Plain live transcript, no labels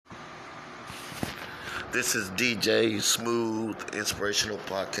This is DJ Smooth Inspirational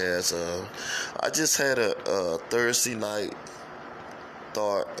Podcast. I just had a Thursday night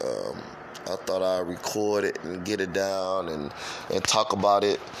thought. I thought I'd record it and get it down and talk about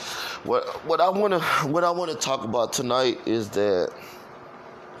it. What I wanna talk about tonight is that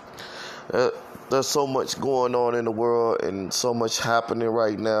there's so much going on in the world and so much happening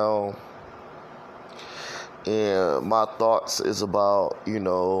right now. And my thoughts is about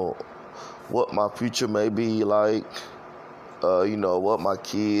what my future may be like, what how my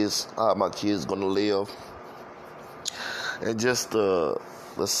kids gonna live, and just the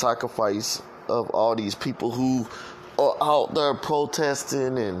sacrifice of all these people who are out there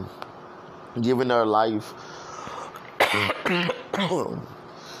protesting and giving their life.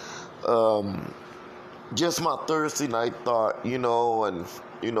 Just my Thursday night thought, and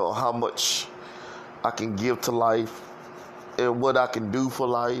how much I can give to life and what I can do for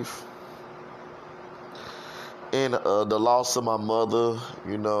life. And the loss of my mother,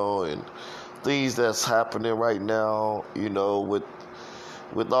 and things that's happening right now, with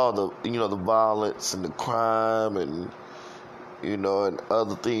all the, the violence and the crime and, and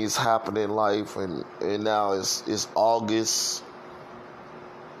other things happening in life. And now it's August.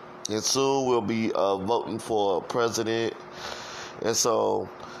 And soon we'll be voting for a president. And so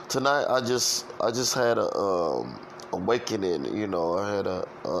tonight I just had a awakening, I had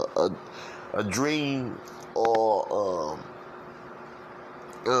a dream, or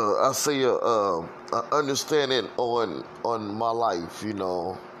I say a understanding on my life, and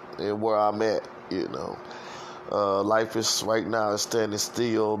where I'm at, life is right now is standing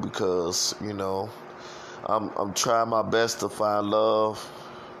still because I'm trying my best to find love,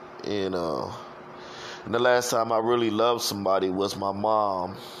 and the last time I really loved somebody was my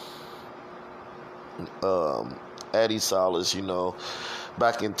mom, Addie Salas,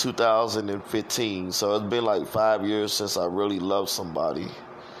 back in 2015. So it's been like 5 years since I really loved somebody.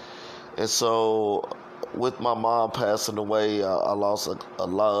 And so with my mom passing away, I lost a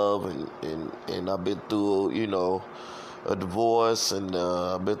love, and I've been through, a divorce, and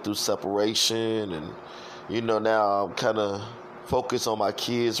I've been through separation, and, now I'm kind of focused on my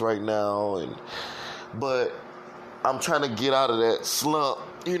kids right now, but I'm trying to get out of that slump,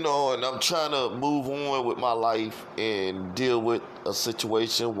 and I'm trying to move on with my life and deal with a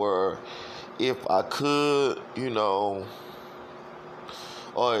situation where if I could, or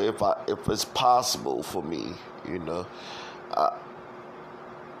if it's possible for me,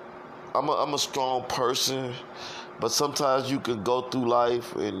 I'm a strong person, but sometimes you can go through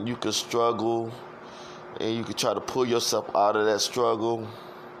life and you can struggle, and you can try to pull yourself out of that struggle.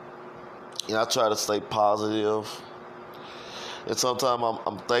 And I try to stay positive. And sometimes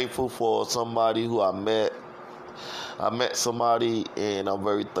I'm thankful for somebody who I met. I met somebody, and I'm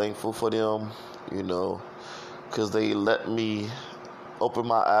very thankful for them, because they let me open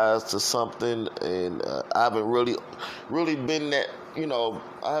my eyes to something, and I haven't really been that,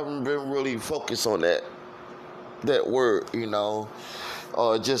 I haven't been really focused on that word,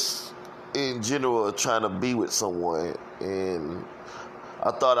 or just in general trying to be with someone. And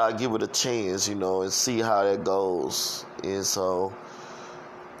I thought I'd give it a chance, and see how that goes. And so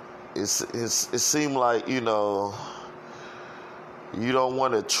it seemed like, you don't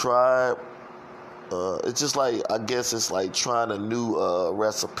want to try. It's just like, I guess it's like trying a new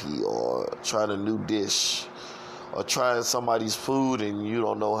recipe, or trying a new dish, or trying somebody's food and you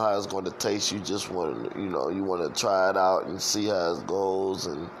don't know how it's going to taste. You just want to, you want to try it out and see how it goes,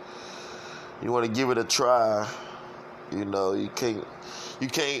 and you want to give it a try. You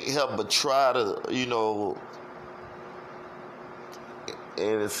can't help but try to,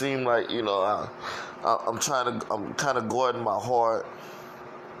 and it seemed like, I'm kind of guarding my heart,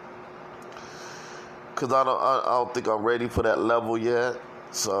 because I don't think I'm ready for that level yet.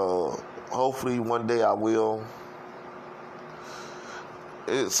 So hopefully one day I will.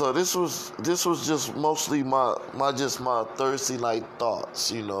 So this was just mostly my Thursday night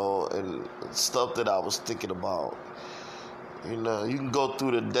thoughts, and stuff that I was thinking about. You can go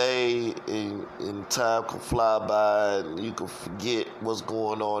through the day, and time can fly by, and you can forget what's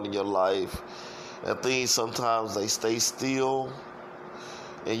going on in your life. And things sometimes they stay still,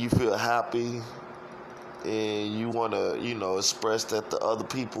 and you feel happy, and you want to, express that to other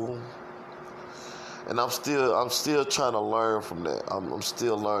people. And I'm still trying to learn from that. I'm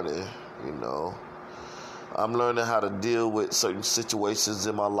still learning, I'm learning how to deal with certain situations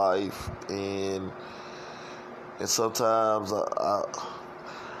in my life, and sometimes I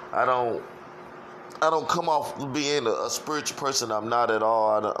don't come off being a spiritual person. I'm not at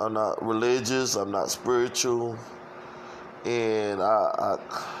all. I'm not religious. I'm not spiritual, and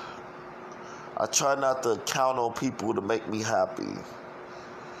I I try not to count on people to make me happy.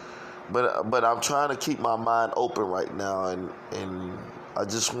 But I'm trying to keep my mind open right now, and I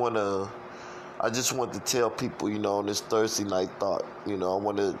just want to tell people, on this Thursday night thought, I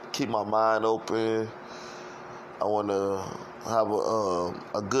want to keep my mind open. I want to have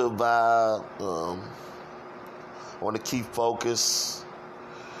a good vibe. I want to keep focused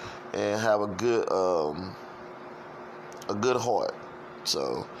and have a good heart.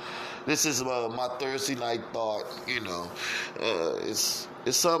 So this is my Thursday night thought.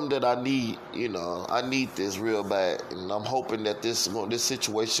 It's something that I need. I need this real bad, and I'm hoping that this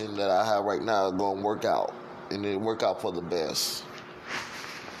situation that I have right now is going to work out, and it work out for the best.